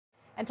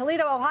And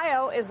Toledo,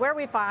 Ohio is where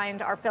we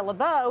find our Phil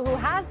LeBeau, who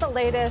has the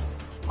latest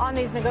on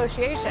these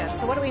negotiations.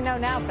 So what do we know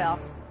now, Phil?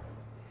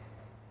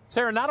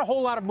 Sarah, not a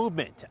whole lot of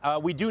movement.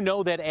 We do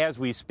know that as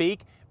we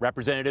speak,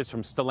 representatives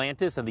from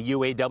Stellantis and the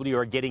UAW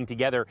are getting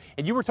together.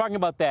 And you were talking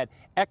about that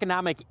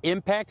economic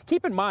impact.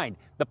 Keep in mind,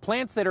 the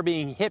plants that are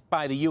being hit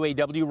by the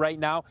UAW right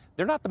now,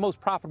 they're not the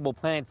most profitable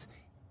plants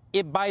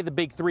by the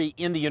big three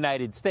in the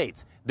United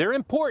States. They're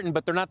important,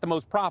 but they're not the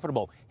most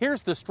profitable.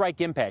 Here's the strike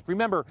impact.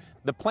 Remember,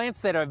 the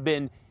plants that have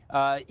been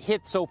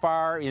hit so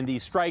far in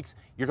these strikes,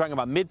 you're talking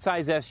about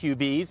midsize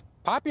SUVs,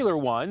 popular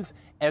ones,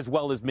 as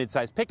well as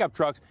midsize pickup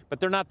trucks,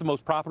 but they're not the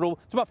most profitable.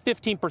 It's about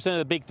 15% of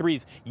the big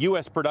three's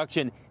U.S.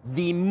 production.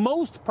 The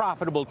most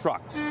profitable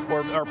trucks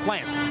or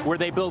plants where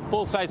they build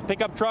full-size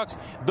pickup trucks,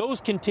 those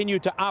continue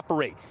to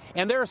operate.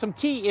 And there are some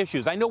key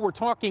issues. I know we're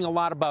talking a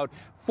lot about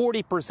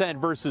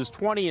 40% versus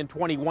 20 and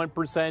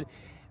 21%.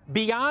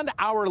 Beyond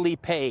hourly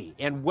pay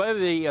and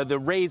whether the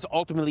raise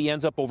ultimately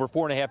ends up over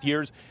 4.5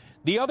 years,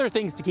 the other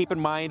things to keep in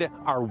mind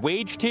are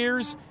wage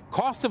tiers,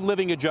 cost of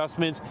living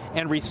adjustments,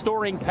 and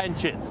restoring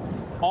pensions,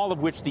 all of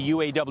which the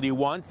UAW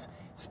wants.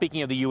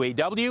 Speaking of the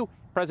UAW,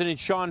 President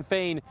Shawn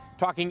Fain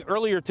talking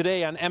earlier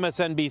today on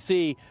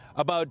MSNBC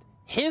about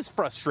his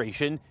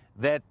frustration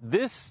that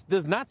this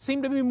does not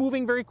seem to be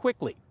moving very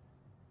quickly.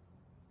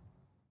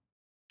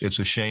 It's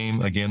a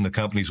shame. Again, the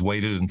company's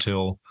waited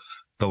until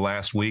the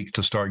last week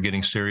to start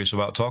getting serious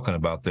about talking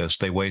about this.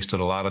 They wasted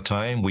a lot of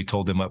time. We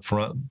told them up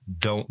front,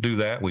 don't do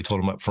that. We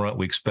told them up front,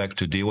 we expect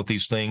to deal with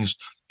these things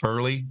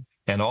early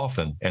and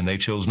often, and they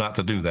chose not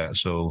to do that.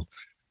 So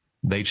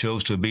they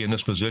chose to be in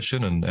this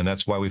position, and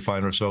that's why we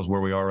find ourselves where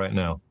we are right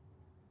now.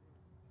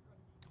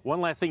 One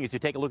last thing is to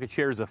take a look at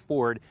shares of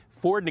Ford.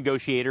 Ford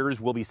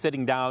negotiators will be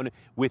sitting down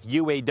with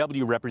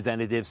UAW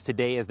representatives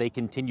today as they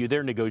continue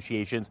their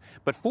negotiations.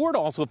 But Ford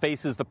also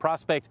faces the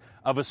prospect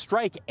of a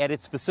strike at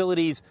its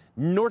facilities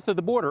north of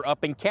the border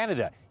up in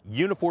Canada.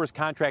 Unifor's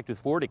contract with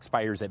Ford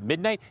expires at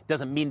midnight.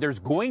 Doesn't mean there's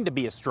going to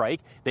be a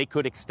strike. They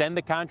could extend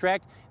the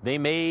contract. They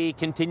may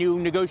continue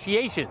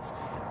negotiations.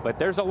 But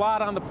there's a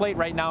lot on the plate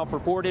right now for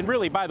Ford. And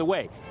really, by the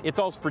way, it's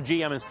also for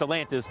GM and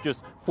Stellantis.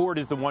 Just Ford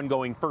is the one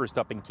going first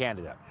up in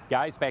Canada.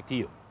 Guys, back to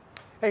you.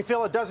 Hey,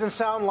 Phil, it doesn't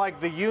sound like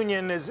the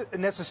union is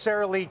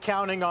necessarily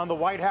counting on the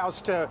White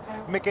House to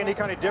make any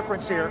kind of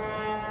difference here.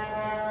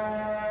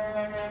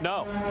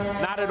 No,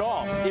 not at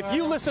all. If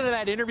you listen to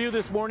that interview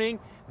this morning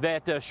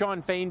that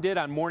Shawn Fain did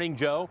on Morning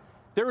Joe,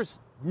 there is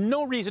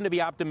no reason to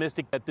be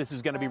optimistic that this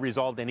is going to be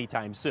resolved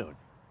anytime soon.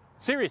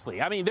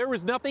 Seriously, I mean, there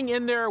was nothing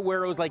in there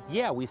where it was like,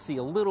 yeah, we see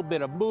a little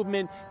bit of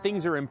movement,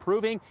 things are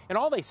improving. And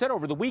all they said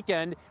over the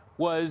weekend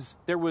was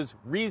there was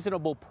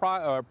reasonably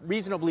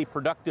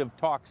productive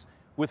talks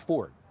with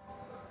Ford.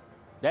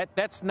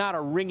 That's not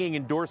a ringing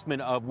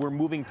endorsement of we're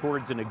moving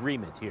towards an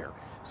agreement here.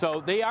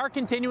 So they are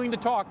continuing to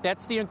talk.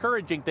 That's the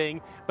encouraging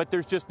thing, but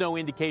there's just no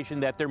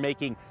indication that they're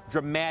making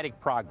dramatic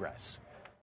progress.